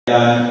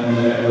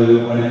ഒരു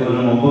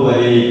മണിക്കൂറിന് മുമ്പ്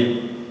വരെയും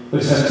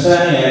ഒരു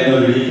സംസ്ഥാനിയായിരുന്ന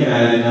ഒരു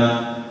ലീക്കനായിരുന്ന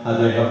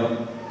അദ്ദേഹം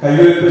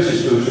കൈവയ്പ്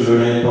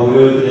ശുശ്രൂഷയുടെ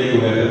പൗരോഹിത്യത്തിലേക്ക്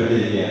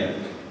ഉയർത്തപ്പെട്ടിരിക്കുകയാണ്.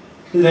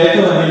 ഇതിൽ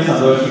ഏറ്റവും അധികം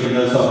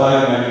സന്തോഷിക്കുന്നത്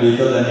സ്വാഭാവികമായും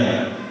ലീക്കോ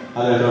തന്നെയാണ്.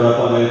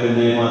 അദ്ദേഹത്തോടൊപ്പം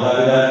അദ്ദേഹത്തിന്റെ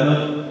മാതാപിതാക്കളും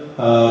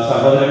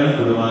സഹോദരങ്ങളും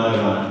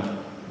കുടുംബാംഗങ്ങളുമാണ്.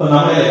 അപ്പൊ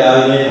നമ്മുടെ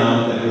എല്ലാവരുടെയും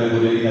നാമത്തിൽ ഇവിടെ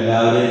കൂടിയിരിക്കുന്ന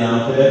എല്ലാവരുടെയും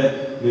നാമത്തില്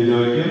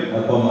ലിജോയ്ക്കും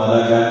ഒപ്പം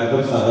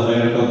മാതാപിതാക്കൾക്കും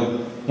സഹോദരങ്ങൾക്കും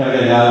ഞങ്ങളുടെ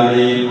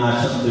എല്ലാവരുടെയും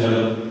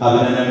ആശംസകളും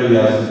അഭിനന്ദനങ്ങളും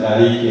അവസരത്തിൽ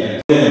അറിയിക്കുകയാണ്.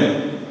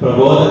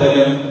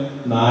 പ്രബോധകനും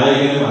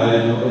നായകനും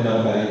ആയിരുന്നു എന്ന്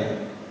നമുക്കറിയാം.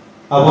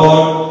 അപ്പോൾ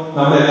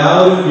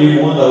നമ്മളെല്ലാവരും ഈ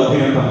 3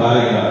 ദൗത്യങ്ങൾ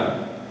പങ്കാളികളാണ്.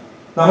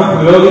 നമ്മൾ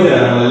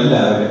പുരോഹിതരാണ്.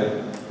 നമ്മളെല്ലാവരും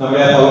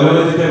നമ്മുടെ ആ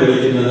പൗരോഹിത്യത്തെ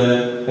വിളിക്കുന്നത്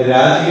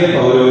രാജകീയ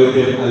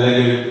പൗരോഹിത്യം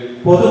അല്ലെങ്കിൽ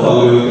പൊതു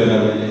പൗരോഹിത്യം എന്ന്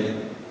വിളിക്കുന്നത്.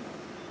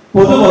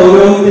 പൊതു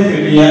പൗരോഹിത്യം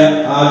കിട്ടിയ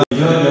ആ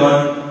ലിജോ ജോൺ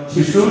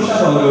ശുശ്രൂഷ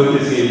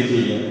പൗരോഹിത്യം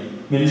സ്വീകരിച്ചിരിക്കുക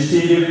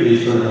മിനിസ്റ്റീരിയൽ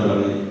പ്രീസ്റ്റ്ഹുഡ്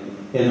എന്നുള്ളത്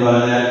എന്ന്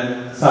പറഞ്ഞാൽ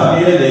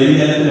സഭയിലെ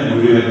ദൈവജനത്തിന്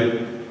മുഴുവൻ,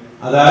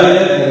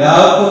 അതായത്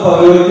എല്ലാവർക്കും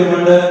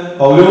പൗരോഹിത്യമുണ്ട്.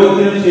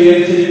 പൗരോഹിത്യം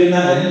സ്വീകരിച്ചിരിക്കുന്ന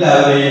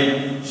എല്ലാവരെയും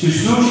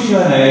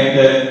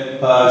ശുശ്രൂഷിക്കുവാനായിട്ട്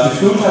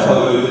ശുശ്രൂഷ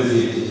പൗരോഹിത്യം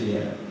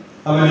സ്വീകരിച്ചിരിക്കുകയാണ്.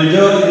 അപ്പൊ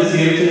ലിജോ ഇത്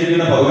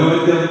സ്വീകരിച്ചിരിക്കുന്ന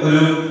പൗരോഹിത്യം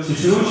ഒരു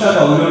ശുശ്രൂഷ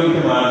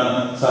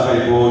പൗരോഹിത്യമാണെന്ന് സഭ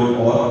എപ്പോഴും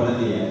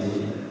ഓർമ്മപ്പെടുത്തുകയാണ്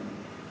ചെയ്യുന്നത്.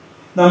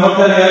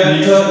 നമുക്കറിയാം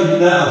ലിജോ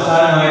ഇന്ന്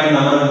അവസാനമായിട്ട്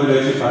നമ്മുടെ മുമ്പിൽ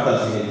വെച്ച് പട്ടം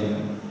സ്വീകരിക്കുന്നു.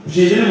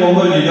 പക്ഷെ ഇതിനു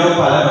മുമ്പ് ലിജോ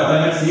പല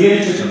പട്ടങ്ങൾ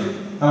സ്വീകരിച്ചിട്ടുണ്ട്.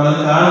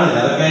 നമ്മളത് കാണുന്നില്ല.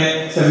 അതൊക്കെ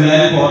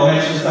സെമിനാരി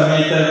ഫോർമേഷൻ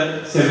സമയത്ത്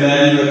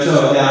സെമിനാരിൽ വെച്ചോ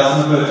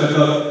ആശ്രമത്തിൽ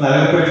വെച്ചോ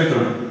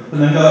നൽകപ്പെട്ടിട്ടുണ്ട്.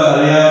 നിങ്ങൾക്ക്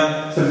അറിയാം,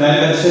 സെമിനാരി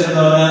പരിശീലനം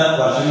എന്ന് പറഞ്ഞാൽ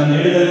വർഷങ്ങൾ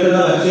നീണ്ടു നിൽക്കുന്ന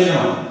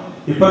പരിശീലനമാണ്.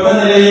 ഇപ്പോഴത്തെ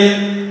നിലയിൽ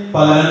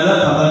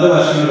 11-12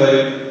 വർഷങ്ങൾ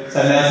വരും.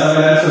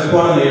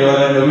 സന്യാസപരസ്യത്തോടെ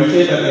ചെയ്യുവാനും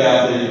ഒഴിച്ചേറ്റൊക്കെ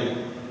ആഗ്രഹിക്കും.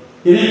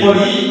 ഇനിയിപ്പോൾ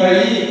ഈ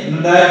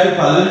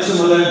 2015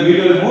 മുതൽ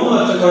വീണ്ടും 3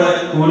 വർഷത്തോടെ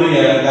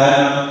കൂടുകയാണ്.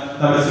 കാരണം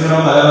നമ്മുടെ സീറോ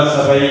മലബാർ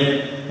സഭയിൽ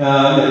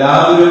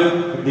എല്ലാവരും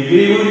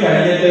ഡിഗ്രി കൂടി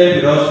കഴിഞ്ഞിട്ട്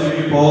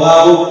ഫിലോസഫിക്ക്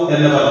പോകാവൂ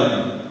എന്ന് പറഞ്ഞു.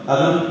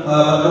 അതും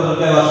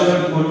 10 വർഷങ്ങൾ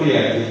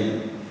കൂട്ടുകയാണ് ചെയ്യുന്നത്.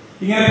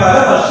 ഇങ്ങനെ പല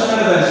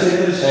വർഷങ്ങളുടെ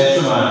പരിശീലനത്തിന്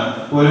ശേഷമാണ്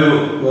ഒരു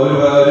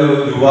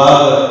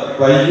യുവാവ്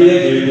വൈദിക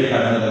ജീവിതത്തിൽ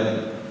കടന്നു വരുന്നത്.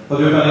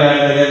 പൊതുവെ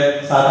പറയുകയാണെങ്കിൽ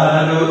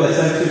സാധാരണ ഒരു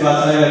SLC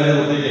പാസ്സായി വരുന്ന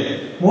കുട്ടിക്ക്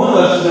 3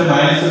 വർഷത്തെ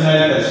മൈനസിനായ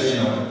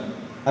പരിശീലനമാണ്.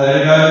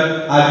 അതായത്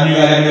ആത്മീയ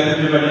കാര്യങ്ങളെ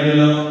പറ്റി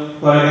പഠിക്കുന്നു,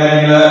 കുറെ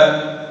കാര്യങ്ങള്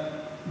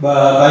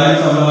ബൈബിൾ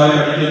സംബന്ധമായി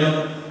പഠിക്കുന്നു,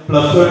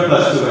 +1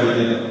 +2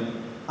 പഠിക്കുന്നു.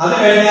 അത്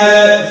കഴിഞ്ഞാൽ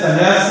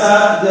സന്യാസ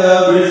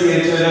വിളി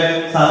സ്വീകരിച്ചവരെ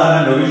സാധാരണ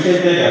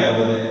നൊവിഷ്യേറ്റിലേക്കാണ്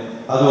പോകുന്നത്.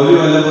 അത് 1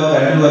 കൊല്ലമോ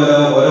 2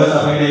 കൊല്ലമോ ഓരോ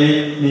സഭയുടെയും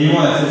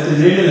നിയമം അനുസരിച്ച്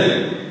നീണ്ടു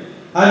നിൽക്കും.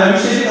 ആ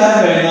നൊവിഷ്യേറ്റ്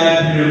കാലം കഴിഞ്ഞാൽ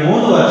പിന്നീട്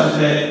 3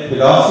 വർഷത്തെ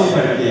ഫിലോസഫി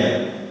പഠിക്കുകയാണ്.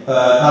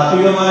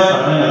 താത്വികമായ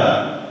പഠനങ്ങളാണ്.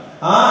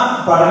 ആ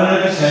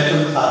പഠനങ്ങൾക്ക് ശേഷം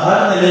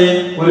സാധാരണ നിലയിൽ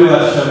 1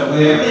 വർഷം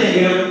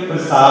എവിടെയെങ്കിലും ഒരു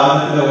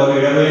സ്ഥാപനത്തിലോ ഒരു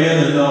ഇടവഴിയിൽ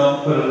നിന്നോ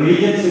ഒരു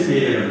റീജൻസി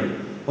പീരീഡ് ഉണ്ട്.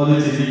 ഒന്ന്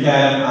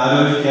ചിന്തിക്കാനും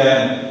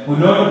ആലോചിക്കാനും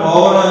മുന്നോട്ട്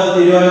പോകണമെന്ന്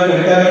തീരുമാനം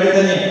എടുക്കാൻ വേണ്ടി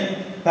തന്നെയാണ്.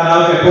 കാരണം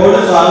അവർക്ക്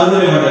എപ്പോഴും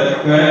സ്വാതന്ത്ര്യമുണ്ട്.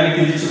 വേണമെങ്കിൽ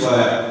തിരിച്ചു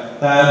പോരാം.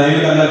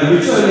 ദൈവം തന്നെ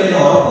ലഭിച്ചില്ലെന്ന്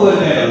ഉറപ്പ്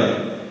വരുത്തേണ്ടത്.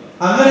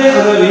 അങ്ങനെ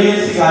ഒരു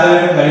റീജൻസി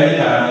കാലഘട്ടം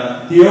കഴിഞ്ഞിട്ടാണ്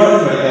തിയോളജി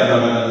പഠിക്കാൻ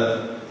തുടങ്ങുന്നത്.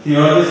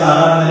 തിയോളജി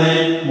സാധാരണ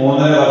നിലയിൽ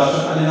 3.5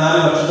 വർഷം അല്ലെങ്കിൽ 4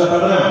 വർഷത്തെ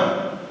പഠനമാണ്.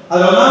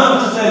 അത് 1ാം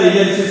വർഷത്തെ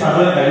റീജൻസി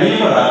പഠനം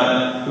കഴിയുമ്പോഴാണ്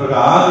ഇവർക്ക്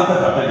ആദ്യത്തെ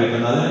പട്ടം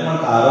കിട്ടുന്നത്. അതിന് നമ്മൾ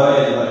കാറോയ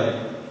എന്ന് പറയും.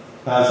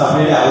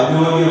 സഭയിലെ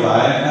ഔദ്യോഗിക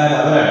വായനക്കാർ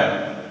അവരാണ്.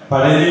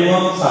 പഴയ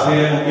നിയമം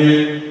സഭയുടെ മുമ്പിൽ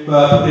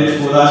പ്രത്യേകിച്ച്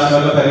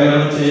കൂതാശകളൊക്കെ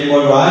പരിഗണന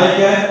ചെയ്യുമ്പോൾ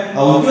വായിക്കാൻ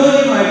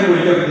ഔദ്യോഗികമായിട്ട്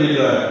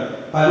വിളിക്കപ്പെട്ടിരിക്കുന്നവരാണ്.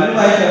 പലരും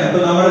വായിക്കാൻ. ഇപ്പൊ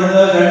നമ്മൾ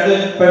ഇന്ന് 2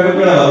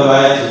 പെൺകുട്ടികളാണ് അത്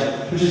വായിച്ചു.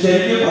 പക്ഷെ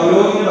ശരിക്കും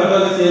പൗരോഹിത്യ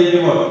പട്ടമൊക്കെ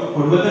സ്വീകരിക്കുമ്പോൾ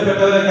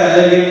കുടുംബത്തിൽപ്പെട്ടവരൊക്കെ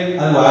അല്ലെങ്കിൽ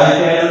അത്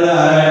വായിക്കേണ്ടത്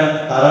ആരാണ്?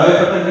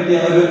 തറവയപ്പട്ടം കിട്ടിയ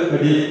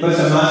ഒരു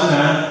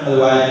സമാശനാണ് അത്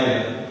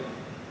വായിക്കേണ്ടത്.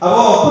 അപ്പോ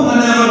ഒപ്പം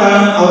തന്നെ നമ്മൾ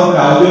കാണും അവർക്ക്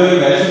ഔദ്യോഗിക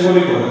വേഷം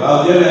കൂടി കൊടുക്കും.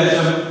 ഔദ്യോഗിക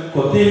വേഷം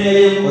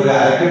കൊത്തിനെയും ഒരു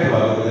അരക്കെട്ട്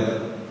പകരുന്നത്.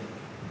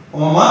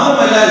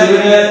 മാത്രമല്ല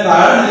ഇവര്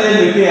താഴ്നിലയിൽ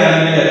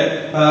നിൽക്കുകയാണെങ്കിൽ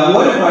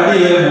ഒരു പടി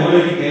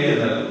മുകളിലേക്ക്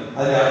കയറ്റുന്നത്.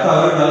 അതിനർത്ഥം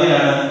അവർ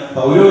പറയുകയാണ്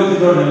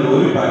പൗരോഹിത്യത്തോട് നിങ്ങൾ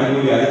ഒരു പടി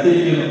കൂടി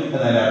അടുത്തിരിക്കുന്നു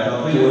എന്നതിന്റെ അർത്ഥം.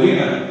 അപ്പൊ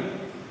ഒരുങ്ങാണ്.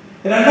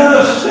 2ാം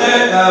വർഷത്തെ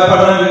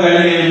പഠനം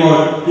കഴിഞ്ഞ് കഴിയുമ്പോൾ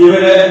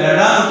ഇവര്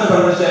 2ാം വർഷ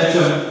പഠന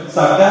ശേഷം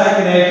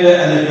സബ്ഡാക്കിനായിട്ട്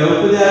അല്ലെങ്കിൽ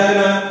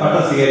ഗൗപചാരിക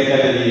പട്ടം സ്വീകരിക്കാൻ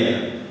കഴിയുകയാണ്.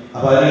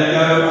 അപ്പൊ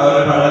അതിനൊക്കെ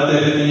അവരുടെ പഠനത്തെ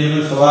പറ്റിയും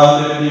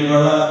സ്വഭാവത്തെ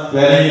പറ്റിയുള്ള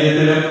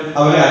വിലയിരുത്തലും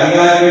അവരെ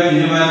അധികാരികൾ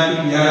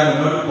തീരുമാനിക്കും ഇയാളെ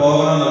മുന്നോട്ട്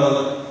പോകണം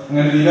എന്നുള്ളത്.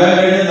 അങ്ങനെ തീരുമാനം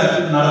കഴിഞ്ഞ്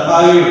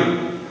നടപ്പാകുകയും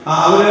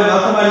അവര്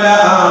മാത്രമല്ല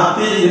ആ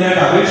അത്തി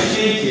ഇതിനായിട്ട്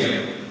അപേക്ഷിക്കുകയും ചെയ്യണം.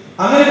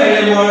 അങ്ങനെ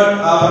കഴിയുമ്പോൾ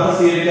ആ പട്ടം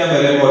സ്വീകരിക്കാൻ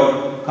വരുമ്പോൾ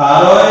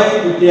കാറോയ്ക്ക്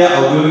കിട്ടിയ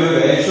ഔദ്യോഗിക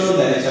വേഷവും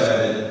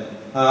ധരിച്ചവരത്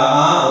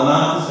ആ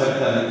 1ാമത്തെ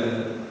സ്റ്റെപ്പിലാണ്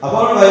നിൽക്കുന്നത്.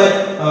 അപ്പോൾ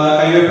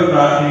കൈവയ്പ്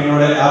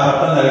പ്രാർത്ഥനയിലൂടെ ആ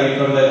പട്ടം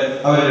നൽകിക്കൊണ്ട്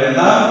അവർ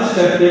 2ാമത്തെ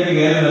സ്റ്റെപ്പിലേക്ക്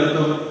കയറി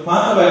നിർത്തും.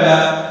 മാത്രമല്ല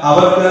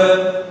അവർക്ക്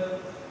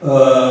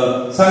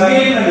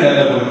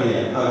സംഗീതങ്ങളുടെ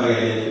കൊടുക്കുകയാണ് അവരുടെ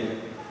കയ്യിലേക്ക്.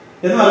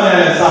 എന്ന്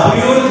പറഞ്ഞാൽ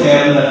സഭയോട്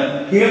ചേർന്ന്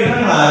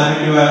കീർത്തനങ്ങൾ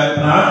ആരംഭിക്കുവാൻ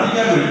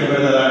പ്രാർത്ഥിക്കാൻ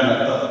വിളിക്കപ്പെടുന്നതാണ്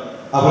അർത്ഥം.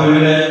 അപ്പോൾ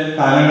ഇവര്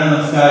കാനന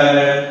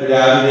നമസ്കാരങ്ങൾ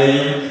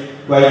രാവിലെയും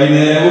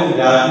വൈകുന്നേരവും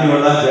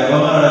രാത്രിയുള്ള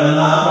ജപങ്ങൾ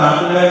അടങ്ങുന്ന ആ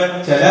പ്രാർത്ഥനകൾ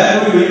ചിലർ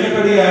കൂടി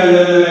വിളിക്കപ്പെടുകയാണ്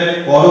എന്നതിനെ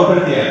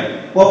ഓർമ്മപ്പെടുത്തിയാണ്.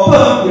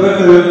 ഒപ്പം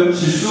ഇവർക്കൊരു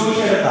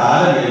ശുശ്രൂഷയുടെ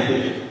താരം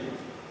ഏൽപ്പിക്കും.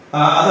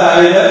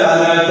 അതായത്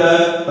അതിനകത്ത്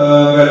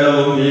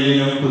വെള്ളവും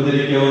വീഞ്ഞും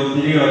കുന്തിരിക്കവും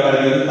തിരികെ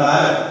അടങ്ങിയ ഒരു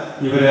താരം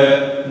ഇവര്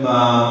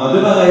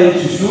മധുബായി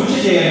ശുശ്രൂഷ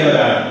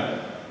ചെയ്യേണ്ടവരാണ്,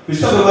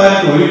 വിശുദ്ധ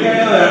കുർബാനയ്ക്ക്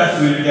ഒരുക്കേണ്ടവരാണ്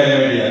സ്വീകരിക്കാൻ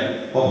വേണ്ടിയാണ്.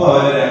 ഒപ്പം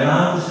അവർ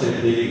രണ്ടാമത്തെ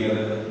സ്റ്റെപ്പിലേക്ക്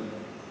കയറുന്നത്.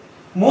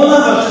 3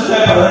 വർഷത്തെ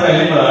പഠനം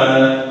കഴിയുമ്പോഴാണ്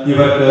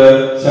ഇവർക്ക്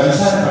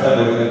ശംശാന പട്ടം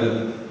കൊടുക്കുന്നത്.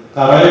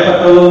 കവല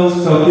പട്ടവും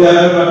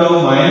സൗദ്യാഗ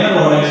പട്ടവും മൈനർ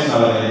ഓർഡിനേഷൻ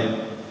അവരെ.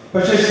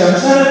 പക്ഷെ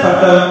ശംശാന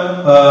പട്ടം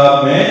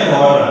മേജർ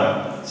ഓർഡറാണ്.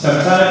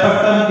 ശംശാന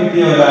പട്ടം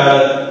കിട്ടിയ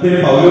ഒരാള് പിന്നെ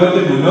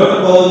പൗരോഹിത്യത്തിൽ മുന്നോട്ട്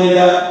പോകുന്നില്ല,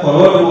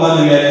 പുറകോട്ട്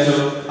പോകാന്ന് വിചാരിച്ചു.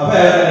 അപ്പൊ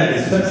അയാൾ തന്നെ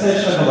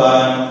ഡിസ്പെൻസേഷൻ ഒക്കെ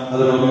വാങ്ങണം,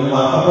 അതിനൊന്നും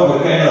മാപ്പ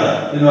കൊടുക്കേണ്ടതാണ്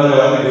എന്ന് പറഞ്ഞ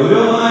വളരെ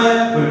ഗൗരവമായ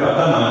ഒരു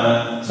പട്ടമാണ്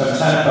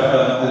ശംശാന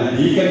പട്ടം, അത്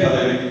ഡീക്കൻ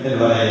പദവി എന്ന്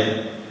പറയുന്നത്.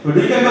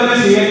 ഡീക്കൻ പദവി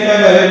സ്വീകരിക്കാൻ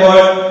വരുമ്പോൾ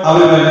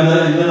അവർ വരുന്നത്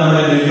ഇന്ന്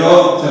നമ്മുടെ ലിജോ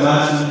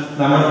ചമാശൻ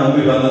നമ്മുടെ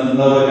മുമ്പിൽ വന്ന്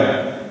നിന്നവരാണ്.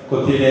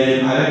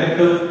 കൊത്തിയിലെയും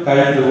അരക്കെട്ടും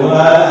കഴുത്തിൽ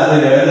ഊറാതെ അത്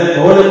വെറുതെ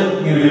തോളിൽ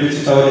ഇങ്ങനെ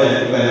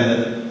വിളിച്ചിട്ടവരായിരിക്കും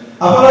വരുന്നത്.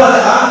 അപ്പോൾ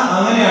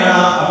അങ്ങനെയാണ്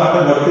ആ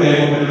പട്ടം കൊടുത്തു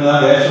കഴിയുമ്പോൾ കിട്ടുന്ന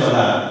വേഷം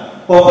അതാണ്.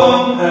 ഒപ്പം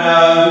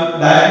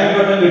ഡയറക്ടർ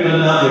പട്ടം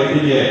കിട്ടുന്ന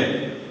വ്യക്തിക്ക്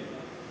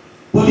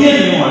പുതിയ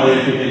നിയമമാണ്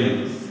ഏൽപ്പിക്കുന്നത്,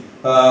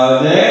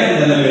 ലേഖനം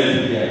തന്നെ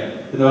ഏൽപ്പിക്കുക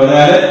എന്ന്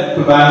പറഞ്ഞാൽ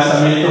കുർബാന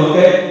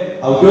സമയത്തൊക്കെ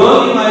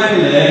ഔദ്യോഗികമായിട്ട്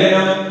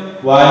ലേഖനം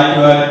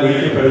വായിക്കുവാൻ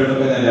വിളിക്കപ്പെടുന്നു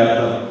എന്നതിന്റെ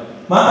അർത്ഥം.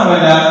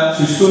 മാത്രമല്ല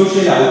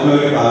ശുശ്രൂഷയിൽ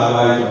ഔദ്യോഗിക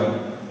ഭാഗമായിട്ട്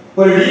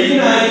ഒരു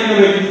ഡീക്കനായിരിക്കുന്ന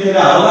വ്യക്തിക്ക് ചില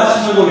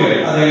അവകാശങ്ങൾ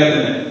കൂടിയാണ്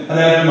അദ്ദേഹത്തിന്.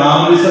 അതായത്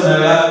മാമോദിസം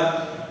നൽകാൻ,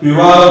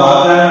 വിവാഹ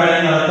വാഗ്ദാനം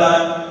വേണമെങ്കിൽ നടത്താൻ,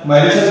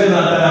 മരിച്ചവർക്ക്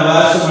നടത്താൻ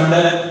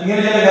അവകാശമുണ്ട്.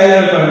 ഇങ്ങനെ ചില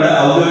കാര്യങ്ങളൊക്കെ ഉണ്ട്.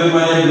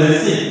 ഔദ്യോഗികമായ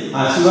ബ്ലെസ്സിംഗ്,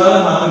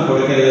 ആശീർവാദം മാത്രം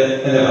കൊടുക്കരുത്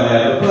എന്ന്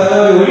പറയാറ്. അപ്പോൾ അത്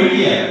അവർ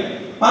ഒഴുകിയാണ്.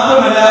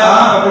 മാത്രമല്ല ആ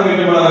പട്ടം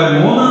കിട്ടുമ്പോൾ അവർ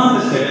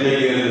 3ാമത്തെ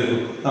സ്റ്റെപ്പിലേക്ക് കയറി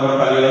നമ്മുടെ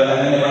പള്ളികളെ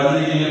തന്നെ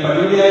വർദ്ധിക്കുന്ന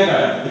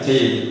പടിപടിയായിട്ടാണ്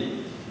ചെയ്യുന്നത്.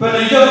 ഇപ്പൊ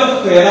ലിജോ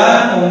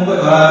ഏതാനും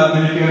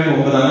മിനിറ്റുകൾക്ക്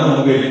മുമ്പ് നമ്മുടെ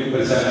മുമ്പിൽ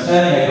ഒരു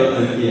ശംശാനയായിട്ട്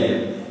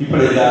നിർത്തിയായിരുന്നു.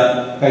 ഇപ്പോഴിതാ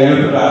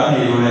കൈവെട്ട്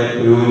പ്രാർത്ഥനയിലൂടെ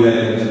പുരോഗതി.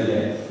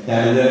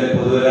 ഞാനിത്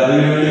പൊതുവെ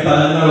അറിവിന് വേണ്ടി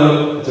പറഞ്ഞുള്ളൂ,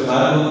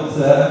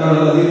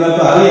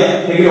 അറിയാം,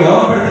 എങ്കിലും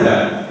ഓർമ്മപ്പെടുത്തില്ല.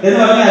 എന്ന്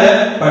പറഞ്ഞാൽ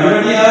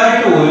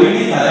പടിപടിയായിട്ട്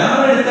ഒരുങ്ങി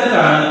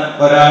തലമുറെടുത്തിട്ടാണ്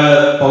ഒരാള്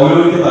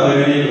പൗരോഹിത്യ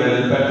പദവിയിലേക്ക്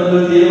വരുന്നത്.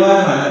 പെട്ടെന്നൊരു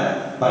തീരുമാനമല്ല.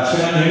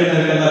 വർഷങ്ങൾ നീണ്ടു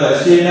നിൽക്കുന്ന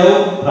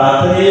പരിശീലനവും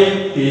പ്രാർത്ഥനയും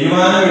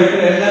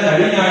തീരുമാനമെടുക്കലും എല്ലാം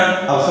കഴിഞ്ഞാണ്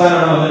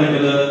അവസാനം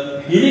വന്നിരിക്കുന്നത്.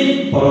 ഇനി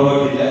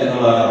പുറകോട്ടില്ല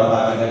എന്നുള്ളതാണ്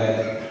ഉറപ്പാക്കേണ്ട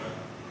കാര്യം.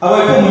 അപ്പൊ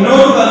ഇപ്പൊ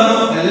മുന്നോട്ട് വന്നു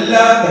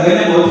എല്ലാം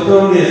തികഞ്ഞ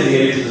ബോധ്യത്തോടുകൂടിയാണ്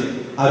സ്വീകരിച്ചത്.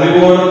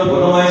 അറിവോടും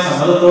പൂർണ്ണമായ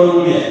സമ്മതത്തോടു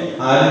കൂടിയാണ്.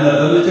 ആരും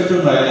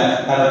നിർബന്ധിച്ചിട്ടുണ്ടായില്ല,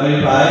 കാരണം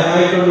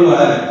പ്രായമായിട്ടുള്ളൂ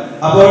ആരും.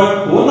 അപ്പോൾ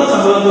പൂർണ്ണ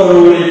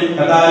സമ്മതത്തോടുകൂടി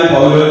കഥാലി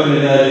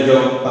പൗരോഹിത്യ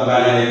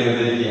പങ്കാളിയിലേക്ക്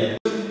വന്നിരിക്കുകയാണ്.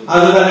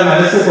 അത് തന്നെ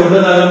മനസ്സിൽ കൊണ്ടു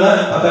നടന്ന്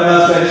 10ാം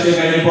ക്ലാസ് പരീക്ഷ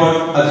കഴിഞ്ഞപ്പോൾ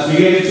അത്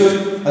സ്വീകരിച്ചു.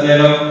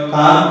 അദ്ദേഹം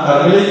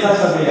കർമ്മലീത്ത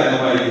സഭയിൽ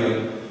അംഗമായിരിക്കും.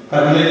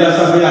 കർമ്മലീത്ത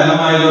സഭയിൽ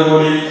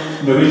അംഗമായതോടുകൂടി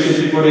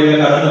നവീക്ഷത്തിലൂടെ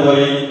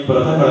കടന്നുപോയി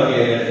വ്രതങ്ങളൊക്കെ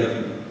ഏറ്റെടുത്തു.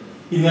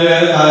 ഇന്നലെ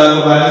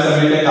കുർബാന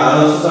സമയത്തെ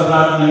കാലവസ്ഥ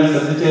പ്രാർത്ഥനകൾ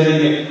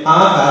ശ്രദ്ധിച്ചതെങ്കിൽ ആ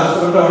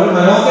കാലവസ്ഥ വളരെ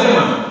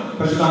മനോഹരമാണ്.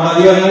 പക്ഷെ നമ്മൾ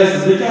അധികം അങ്ങനെ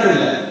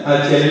ശ്രദ്ധിക്കാറില്ല,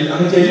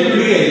 അങ്ങ് ചെല്ലി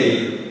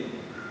വിടുകയായിരിക്കും.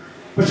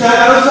 പക്ഷെ ആ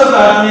കാലവസ്ഥ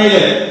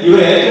പ്രാർത്ഥനയില് ഇവർ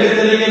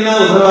ഏറ്റെടുത്തിരിക്കുന്ന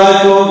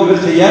ഉത്തരവാദിത്വവും ഇവർ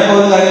ചെയ്യാൻ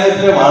പോകുന്ന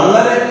കാര്യത്തിൽ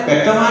വളരെ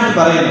വ്യക്തമായിട്ട്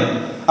പറയുന്നു.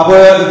 അപ്പോൾ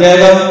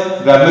ഇദ്ദേഹം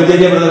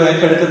ബ്രഹ്മചര്യ വ്രതം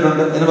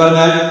ഏറ്റെടുത്തിട്ടുണ്ട് എന്ന്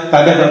പറഞ്ഞാൽ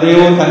തന്റെ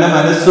ഹൃദയവും തന്റെ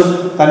മനസ്സും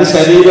തന്റെ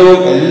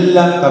ശരീരവും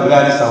എല്ലാം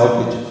തമ്പുരാനെ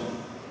സമർപ്പിച്ചു.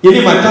 ഇനി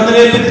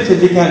മറ്റൊന്നിനെപ്പറ്റി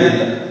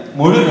ചിന്തിക്കാനില്ല.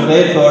 മുഴുവൻ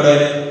ഹൃദയത്തോടെ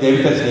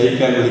ദൈവത്തെ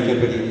സ്നേഹിക്കാൻ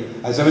വിളിക്കപ്പെടുക.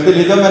 അതേസമയത്ത്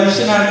ലിജോ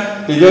മനുഷ്യനാണ്.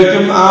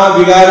 ലിജോയ്ക്കും ആ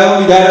വികാരവും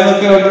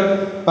വിചാരങ്ങളൊക്കെ ഉണ്ട്,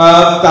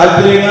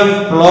 താല്പര്യങ്ങളും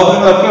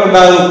പ്രലോഭനങ്ങളും ഒക്കെ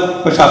ഉണ്ടാകും.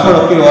 പക്ഷെ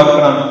അപ്പോഴൊക്കെ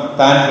ഓർക്കണം,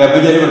 താൻ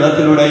ബ്രഹ്മചര്യ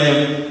വ്രതത്തിലൂടെയും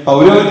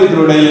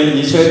പൗരോഹിത്യത്തിലൂടെയും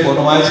ഈശോയെ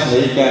പൂർണ്ണമായി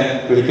സ്നേഹിക്കാൻ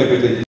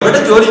വിളിക്കപ്പെട്ടിരിക്കും. എവിടെ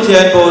ജോലി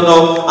ചെയ്യാൻ പോകുന്നോ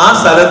ആ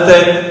സ്ഥലത്തെ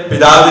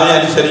പിതാവിനെ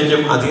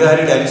അനുസരിക്കും,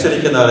 അധികാരികളെ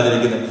അനുസരിക്കുന്ന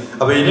പറഞ്ഞിരിക്കുന്നത്.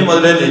 അപ്പൊ ഇനി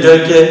മുതൽ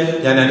ലിജോയ്ക്ക്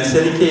ഞാൻ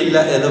അനുസരിക്കയില്ല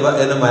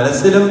എന്ന്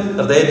മനസ്സിലും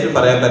ഹൃദയത്തിലും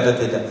പറയാൻ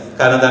പറ്റത്തില്ല.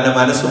 കാരണം തന്നെ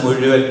മനസ്സ്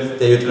മുഴുവൻ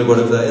ദൈവത്തിന്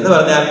കൊടുത്തത് എന്ന്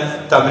പറഞ്ഞാൽ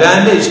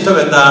തമ്പുരാന്റെ ഇഷ്ടം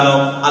എന്താണോ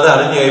അത്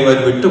അറിഞ്ഞു കഴിയുമ്പോൾ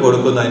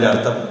വിട്ടുകൊടുക്കുന്ന അതിന്റെ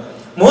അർത്ഥം.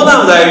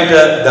 3ാമതായിട്ട്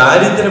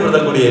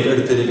ദാരിദ്ര്യവ്രതം കൂടി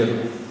ഏറ്റെടുത്തിരിക്കുന്നു.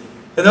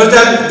 എന്ന്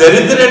വെച്ചാൽ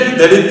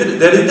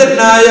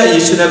ദരിദ്രനായ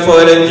ഈശ്വരനെ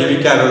പോലെ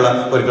ജീവിക്കാനുള്ള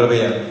ഒരു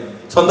കൃപയാണ്.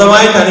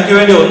 സ്വന്തമായി തനിക്ക്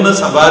വേണ്ടി ഒന്നും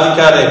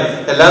സമ്പാദിക്കാതെ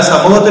എല്ലാ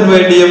സമൂഹത്തിനു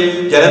വേണ്ടിയും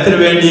ജനത്തിനു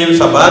വേണ്ടിയും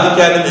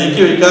സമ്പാദിക്കാനും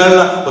നീക്കി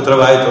വയ്ക്കാനുള്ള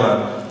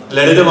ഉത്തരവാദിത്വമാണ്.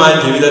 ലളിതമായ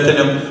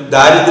ജീവിതത്തിനും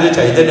ദാരിദ്ര്യ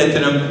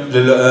ചൈതന്യത്തിനും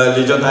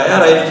ലിജോ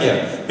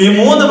തയ്യാറായിരിക്കുകയാണ്. ഈ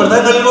 3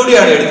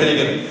 വ്രതങ്ങളിലൂടെയാണ്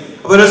എടുത്തിരിക്കുന്നത്.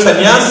 അപ്പൊ ഒരു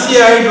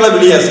സന്യാസിയായിട്ടുള്ള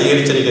വിളിയാണ്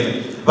സ്വീകരിച്ചിരിക്കുന്നത്.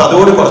 അപ്പൊ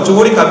അതോട്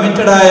കുറച്ചുകൂടി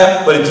കമ്മിറ്റഡ് ആയ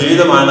ഒരു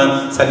ജീവിതമാണ്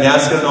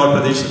സന്യാസികളോട്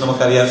പ്രതീക്ഷിച്ച്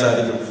നമുക്കറിയാൻ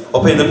സാധിക്കും.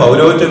 ഒപ്പം ഇന്ന്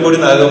പൗരോഹിത്യം കൂടി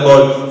നൽകുമ്പോൾ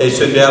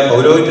യേശുവിന്റെ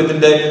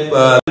പൗരോഹിത്യത്തിന്റെ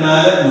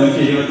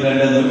 172,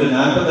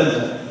 145,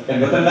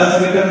 82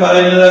 സംഗീതം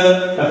പറയുന്നത്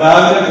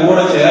കർത്താവിന്റെ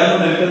കൂടെ ചേർന്ന്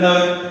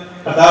നിൽക്കുന്നവൻ,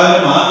 കർത്താവിന്റെ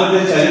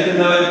മാർഗത്തിൽ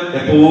ചലിക്കുന്നവൻ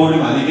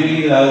എപ്പോഴും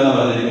അനുഗ്രഹീതരാകുന്ന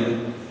പറഞ്ഞിരിക്കുന്നു.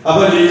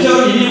 അപ്പൊ ലിജോ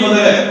ഇനി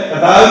മുതൽ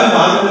കർത്താവിന്റെ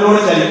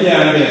മാർഗത്തിലൂടെ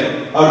ചലിക്കുകയാണെങ്കിൽ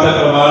അവിടുത്തെ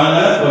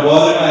പ്രമാണങ്ങൾ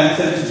പ്രബോധനങ്ങൾ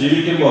അനുസരിച്ച്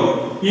ജീവിക്കുമ്പോൾ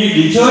ഈ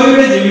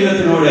ലിജോയുടെ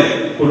ജീവിതത്തിലൂടെ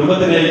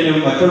കുടുംബത്തിലേക്കും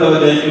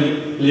മറ്റുള്ളവരിലേക്കും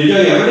ലിജോ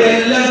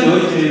എവിടെയെല്ലാം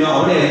ജോലി ചെയ്യുന്നു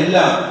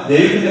അവിടെയെല്ലാം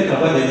ദൈവത്തിന്റെ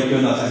കൃപ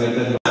ലഭിക്കുന്ന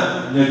സംഘത്തിൽ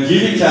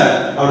ജീവിച്ചാൽ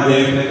അവിടെ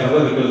ദൈവത്തിന്റെ കൃപ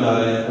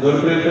കിട്ടുന്നവരെ.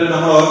 അതുകൊണ്ട്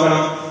നമ്മൾ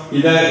ഓർക്കണം,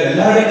 ഇത്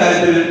എല്ലാവരുടെയും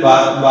കാര്യത്തിൽ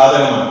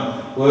ബാധകമാണ്.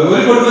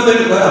 ഒരു കുടുംബത്തിൽ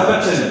ഒരു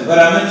അപ്പച്ചൻ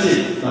ഒരു അമ്മച്ചി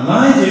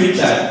നന്നായി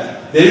ജീവിച്ചാൽ,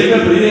 ദൈവത്തെ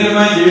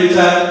പ്രീതികരമായി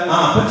ജീവിച്ചാൽ ആ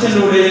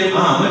അപ്പച്ചനിലൂടെയും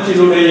ആ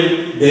അമ്മച്ചിലൂടെയും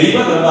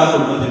ദൈവകൃപ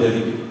കുടുംബത്തിൽ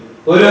ലഭിക്കും.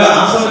 ഒരു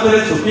ആശ്രമത്തിലെ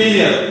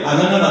സുപ്പീരിയർ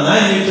അങ്ങനെ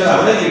നന്നായി ജീവിച്ചാൽ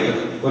അവിടെ കിട്ടും.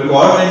 ഒരു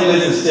ഗവൺമെന്റിലെ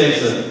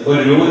സിസ്റ്റേഴ്സ്, ഒരു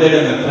രൂപതയുടെ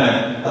മെത്രാൻ,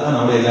 അതാണ്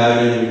നമ്മുടെ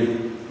എല്ലാവരുടെയും വീട്.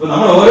 ഇപ്പൊ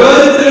നമ്മൾ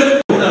ഓരോരുത്തരും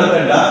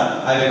നടത്തേണ്ട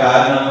അതിന്റെ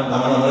കാരണം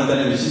നമ്മളെ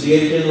തന്നെ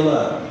വിശദീകരിക്കുക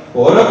എന്നുള്ളതാണ്.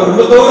 ഓരോ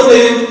കുടുംബത്തോടും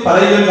ദൈവം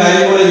പറയുന്ന ഒരു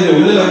കാര്യം കൂടെ ഇതിന്റെ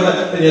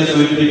ഉള്ളിലുണ്ട് ഞാൻ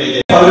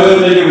സൂചിപ്പിക്കുക.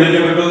 പൗരോഹിത്യത്തിലേക്ക്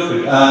വിളിക്കപ്പെട്ടു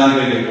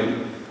കിട്ടും.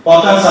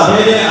 O.Carm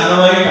സഭയിലെ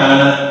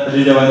അംഗമായിട്ടാണ്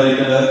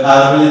വന്നിരിക്കുന്നത്.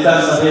 കർമ്മലിത്ത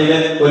സഭയിലെ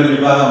ഒരു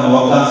വിഭാഗം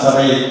O.Carm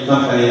സഭയിൽ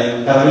നമുക്കറിയാം.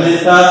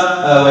 കർമ്മലിത്ത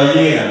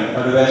വൈദികനാണ്,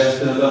 അവരുടെ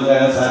വേഷത്തിൽ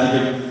നമുക്ക്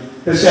സാധിക്കും.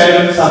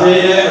 തീർച്ചയായിട്ടും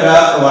സഭയിലെ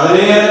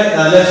വളരെയേറെ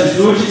നല്ല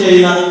ശുശ്രൂഷ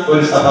ചെയ്യുന്ന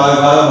ഒരു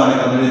സഭാവിഭാഗമാണ്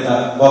കർമ്മലിത്ത.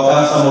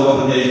 O.Carm സമൂഹം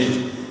പ്രത്യേകിച്ചു.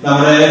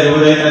 നമ്മുടെ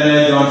രൂപതയിൽ തന്നെ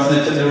ജോൺസൺ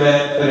അച്ഛൻ്റെ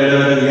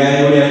ഒരു വികാരി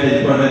കൂടിയായിട്ട്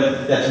ഇരിപ്പുണ്ട്.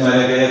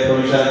 അച്ഛന്മാരൊക്കെ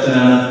പ്രൊവിൻഷ്യൽ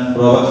അച്ഛനാണ്,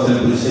 റോബർട്ട്സൺ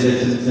പുതുശ്ശേരി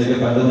അച്ഛനൊക്കെ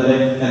പണ്ട് മുതലേ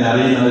ഞാൻ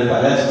അറിയുന്നത്.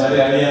 പല അച്ഛന്മാരെ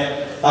അറിയാം.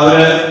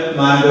 അവര്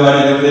മാനന്തവാടി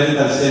രൂപതയിലും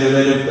തലശ്ശേരി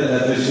രൂപതയിലും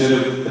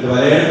തൃശ്ശൂരും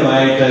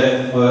പലയിടത്തുമായിട്ട്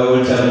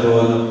ഉൾച്ചേർന്ന്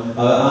പോകുന്നു.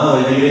 ആ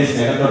വൈദികരെ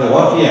സ്നേഹത്തോടെ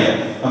ഓർക്കുകയാണ്.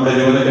 നമ്മുടെ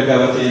രൂപതയ്ക്കൊക്കെ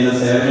അവർ ചെയ്യുന്ന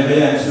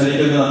സേവനങ്ങളെ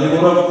അനുസ്മരിക്കുന്ന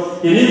നന്ദിപൂർവ്വം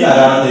ഇനിയും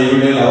ധാരാളം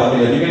ദൈവങ്ങൾ അവർക്ക്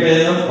ലഭിക്കട്ടെ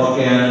എന്നും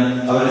ഒക്കെയാണ്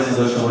അവരുടെ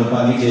സന്തോഷം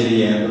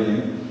പങ്കുചേരുകയാണ് പറയുന്നത്.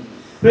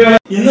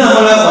 ഇന്ന്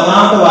നമ്മൾ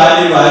ഒന്നാമത്തെ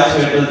വായിച്ചു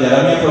കേട്ടത്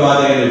ജെറമ്യ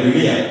പ്രവാചകന്റെ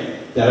വിളിയാണ്.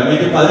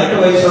 ജെറമ്യക്ക് 18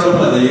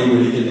 വയസ്സോടൊപ്പം ദൈവം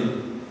വിളിക്കുന്നു.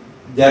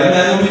 ജെറമ്യ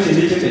അതിനുമുമ്പ്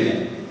ചിന്തിച്ചിട്ടില്ല.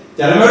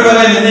 ജെറമ്യയോട്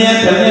പറയാൻ നിന്നെ ഞാൻ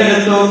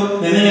തെരഞ്ഞെടുത്തു,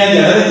 നിന്നെ ഞാൻ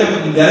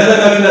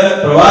ജനതകൾക്ക്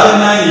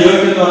പ്രവാചകനായി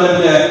നിയോഗിക്കുന്നു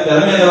പറഞ്ഞപ്പോൾ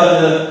ജെറമ്യ എന്താ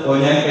പറഞ്ഞത്?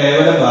 ഞാൻ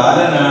കേവലം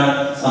ബാലനാണ്,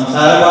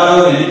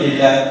 സംസാരപാഠവും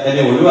എനിക്കില്ല,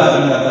 എന്നെ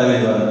ഒഴിവാക്കണം കർത്താവ്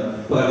എന്ന് പറഞ്ഞു.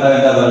 കർത്താവ്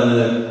എന്താ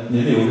പറഞ്ഞത്?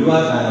 നിന്നെ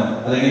ഒഴിവാക്കാനോ?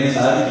 അതെങ്ങനെ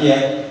സാധിക്കുക?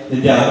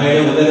 നിന്റെ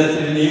അമ്മയുടെ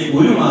ഉദരത്തിൽ നീ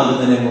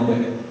ഉരുമാകുന്നതിന് മുമ്പ്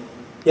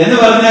എന്ന്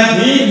പറഞ്ഞാൽ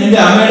നീ നിന്റെ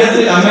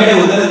അമ്മയുടെ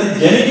ഉദരത്തിൽ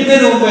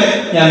ജനിക്കുന്നതിന് മുമ്പേ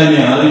ഞാൻ നിന്നെ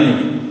അറിഞ്ഞു.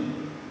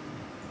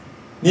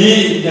 നീ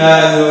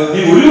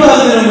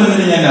ഒഴിവാകുന്നതിന് മുമ്പ്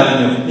നിന്നെ ഞാൻ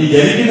അറിഞ്ഞു. നീ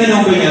ജനിക്കുന്നതിന്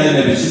മുമ്പ് ഞാൻ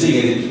നിന്നെ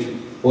വിശദീകരിച്ചു.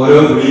 ഓരോ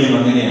വിളിയും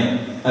അങ്ങനെയാണ്.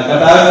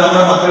 കർത്താവ്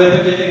നമ്മുടെ മക്കളെ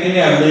പറ്റിയിട്ട്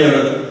എങ്ങനെയാണ്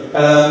വിളിയുള്ളത്?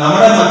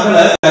 നമ്മുടെ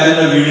മക്കള്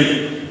കരുതുന്ന വിളി,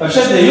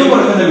 പക്ഷെ ദൈവം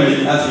കൊടുക്കുന്ന വിളി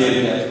ആ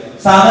സ്വീകരിക്കുക.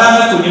 സാധാരണ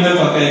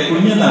കുഞ്ഞുങ്ങൾക്കൊക്കെ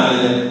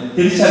കുഞ്ഞുനാളില്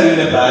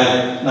തിരിച്ചറിവിന്റെ പ്രായം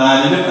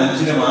 4ലും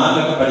 5ലും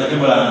 6ലൊക്കെ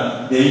പഠിക്കുമ്പോഴാണ്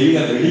ദൈവിക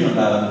വിളി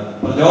ഉണ്ടാകുന്നത്,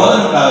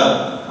 പ്രചോദനം ഉണ്ടാകുന്നത്.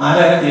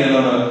 ആരാണ്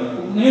തീരുന്നത്?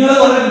 നിങ്ങൾ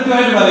വളരെ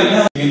കൃത്യമായിട്ട് പറയും.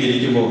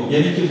 ഇരിക്കുമ്പോ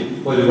എനിക്ക്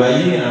ഒരു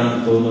വൈദികനാണെന്ന്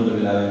തോന്നുന്നുണ്ട്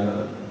പിതാവിനോട്.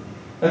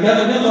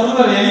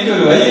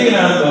 എനിക്കൊരു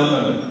വൈദികനാണെന്ന്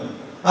തോന്നുന്നുണ്ട്.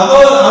 അപ്പോ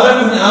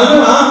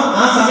അവരും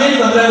ആ സമയം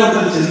തന്ത്രം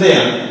കൊടുത്തൊരു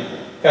ചിന്തയാണ്.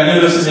 കഴിഞ്ഞ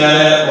ദിവസം ഞാൻ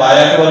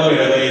വായാട്ടുപറമ്പ്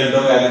ഇടവയിൽ എന്തോ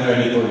കാര്യത്തിന്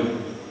വേണ്ടി പോയി.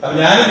 അപ്പൊ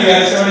ഞാൻ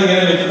വിചാരിച്ചോടെ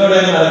ഇങ്ങനെ മിറ്റത്തോടെ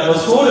നടക്കുമ്പോൾ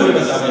സ്കൂൾ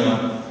വിട്ട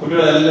സമയമാണ്.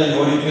 കുട്ടികളെല്ലാം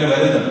ജോലിക്ക്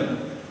വരുന്നുണ്ട്.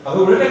 അപ്പൊ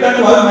ഇവിടെ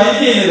കണ്ടു അത് മൈൻഡ്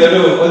ചെയ്യുന്നില്ല.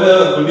 ഒരു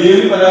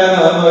കുടിയേറി പറയാൻ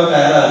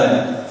കയറാതെ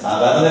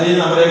സാധാരണ നിലയിൽ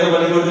നമ്മുടെയൊക്കെ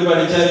പള്ളിക്കൂടത്തിൽ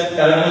പഠിച്ച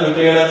കാരണം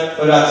കുട്ടികള്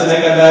ഒരു അച്ഛനെ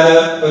കണ്ടാല്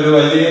ഒരു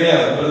വൈദികനെയോ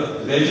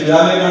പ്രത്യേകിച്ച്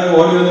പിതാവിനെ കണ്ട്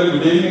ഓടി വന്നൊരു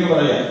കുടിയേരിക്ക്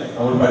പറയാം.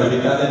 നമ്മൾ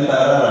പഠിപ്പിക്കാത്തതിന്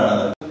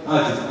തകരാറാണ്.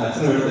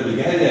 അച്ഛനെ ഇവിടുത്തെ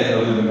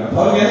വികാരിയായിരുന്നു. അപ്പൊ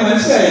അവർക്ക് എന്നെ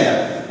മനസ്സിലായില്ല.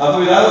 അപ്പൊ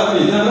പിതാവ്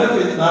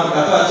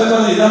അപ്പൊ അച്ഛൻ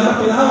പറഞ്ഞു ഇതാണ്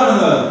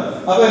പിതാവാണെന്ന് പറഞ്ഞു.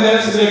 അപ്പൊ എന്നെ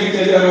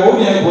ശരിയാക്കി ഓടി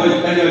ഞാൻ പോയി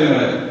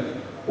രണ്ടുപേരും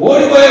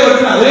ഓടിപ്പോയ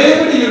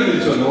അതേപടി ഇങ്ങോട്ട്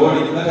തിരിച്ചു വന്നു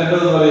ഓടി. എന്നിട്ട്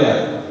എന്നോട് പറയാ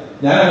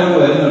ഞാൻ അങ്ങോട്ട്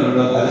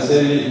വരുന്നുണ്ടോ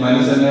തലശ്ശേരി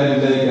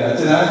മനുഷ്യന്മാരിലേക്ക്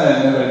അച്ഛനാണ്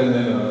എന്നെ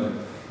വരുന്നതെന്ന് പറഞ്ഞു.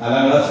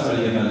 4ാം ക്ലാസ്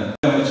പഠിക്കുന്നത്.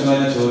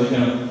 അമ്മച്ചുമാരെ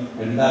ചോദിക്കണം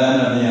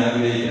എന്താകാനാണ് ഞാൻ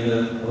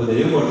ആഗ്രഹിക്കുന്നത്. അപ്പൊ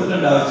ദൈവം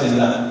കൊടുത്തിട്ടുണ്ടാവും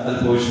ചിന്ത, അത്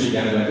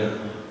പോഷിപ്പിക്കാൻ വേണ്ടത്.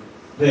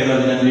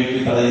 ദൈവം ഞാൻ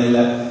വീട്ടിൽ പറയുന്നില്ല,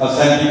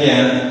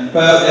 അവസാനിപ്പിക്കുകയാണ്.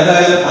 ഇപ്പൊ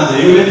ഏതായാലും ആ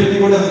ദൈവത്തെ പറ്റി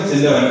കൂടെ നമുക്ക്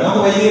ചിന്ത വേണം.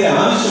 നമുക്ക് വൈദികരെ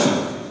ആവശ്യമാണ്.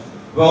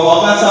 ഇപ്പൊ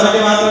O.Carm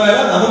സഭയ്ക്ക് മാത്രമല്ല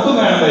നമുക്കും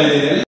വേണം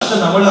വൈദികരെ. പക്ഷെ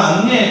നമ്മൾ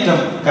അങ്ങേയറ്റം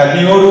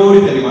കരുണയോടുകൂടി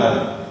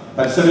പെരുമാറും.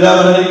 പരിശുദ്ധ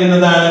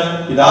പറഞ്ഞിരിക്കുന്നതാണ്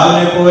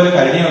പിതാവിനെ പോലെ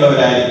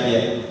കരുണയുള്ളവരായിരിക്കുക.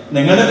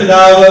 നിങ്ങളുടെ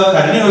പിതാവ്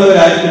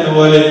കരുണയുള്ളവരായിരിക്കുന്ന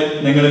പോലെ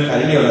നിങ്ങൾ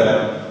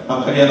കരുണയുള്ളവരാണ്.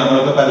 നമുക്കറിയാം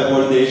നമ്മളൊക്കെ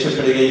പലപ്പോഴും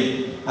ദേഷ്യപ്പെടുകയും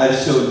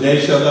അരിശവും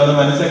ദേഷ്യവും ഒക്കെ നമ്മുടെ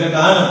മനസ്സൊക്കെ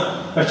കാണും.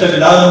 പക്ഷെ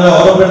പിതാവ് നമ്മളെ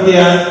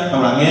ഓർമ്മപ്പെടുത്തിയാണ്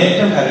നമ്മൾ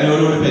അങ്ങേയറ്റം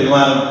കരുണയോടുകൂടി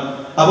പെരുമാറണം.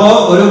 അപ്പോ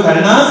ഒരു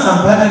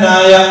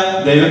കരുണാസമ്പന്നനായ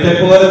ദൈവത്തെ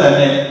പോലെ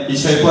തന്നെ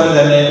ഈശോയെ പോലെ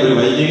തന്നെ ഒരു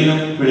വൈദികനും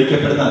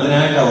വിളിക്കപ്പെടുന്ന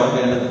അതിനായിട്ട്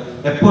ഓർക്കേണ്ടത്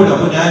എപ്പോഴും.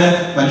 അപ്പൊ ഞാൻ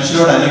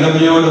മനുഷ്യരോട്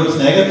അനുകമ്പയോടും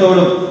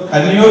സ്നേഹത്തോടും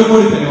കരുണയോടും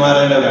കൂടി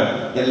പെരുമാറേണ്ടവരാണ്.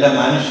 എല്ലാ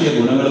മാനുഷിക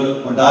ഗുണങ്ങളും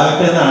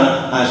ഉണ്ടാകട്ടെ എന്നാണ്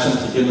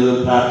ആശംസിക്കുന്നതും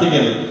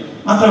പ്രാർത്ഥിക്കുന്നത്.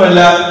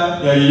 മാത്രമല്ല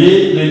ഈ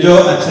ലിജോ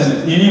അച്ഛൻ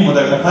ഇനി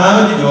മുതൽ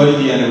കർത്താവിന്റെ ജോലി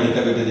ചെയ്യാൻ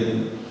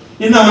വിളിക്കപ്പെട്ടിരിക്കുന്നു.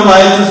 ഇന്ന് നമ്മൾ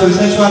വായിച്ച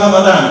സുവിശേഷഭാഗം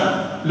അതാണ്.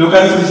 ലൂക്കാ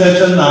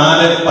സുവിശേഷം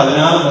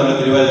 4:16 എന്നുള്ള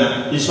തിരുവചനം.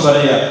 ഈശോ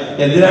പറയുക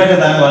എന്തിനായിട്ട്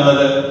താൻ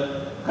വന്നത്?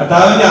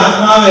 കർത്താവിന്റെ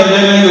ആത്മാവ് എന്റെ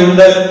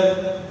മേലുണ്ട്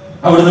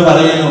അവിടുന്ന്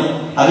പറയുന്നു.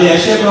 അത്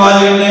യെശയ്യാ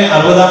പ്രവാചകന്റെ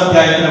 60-ാം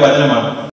അധ്യായത്തിന്റെ വചനമാണ്.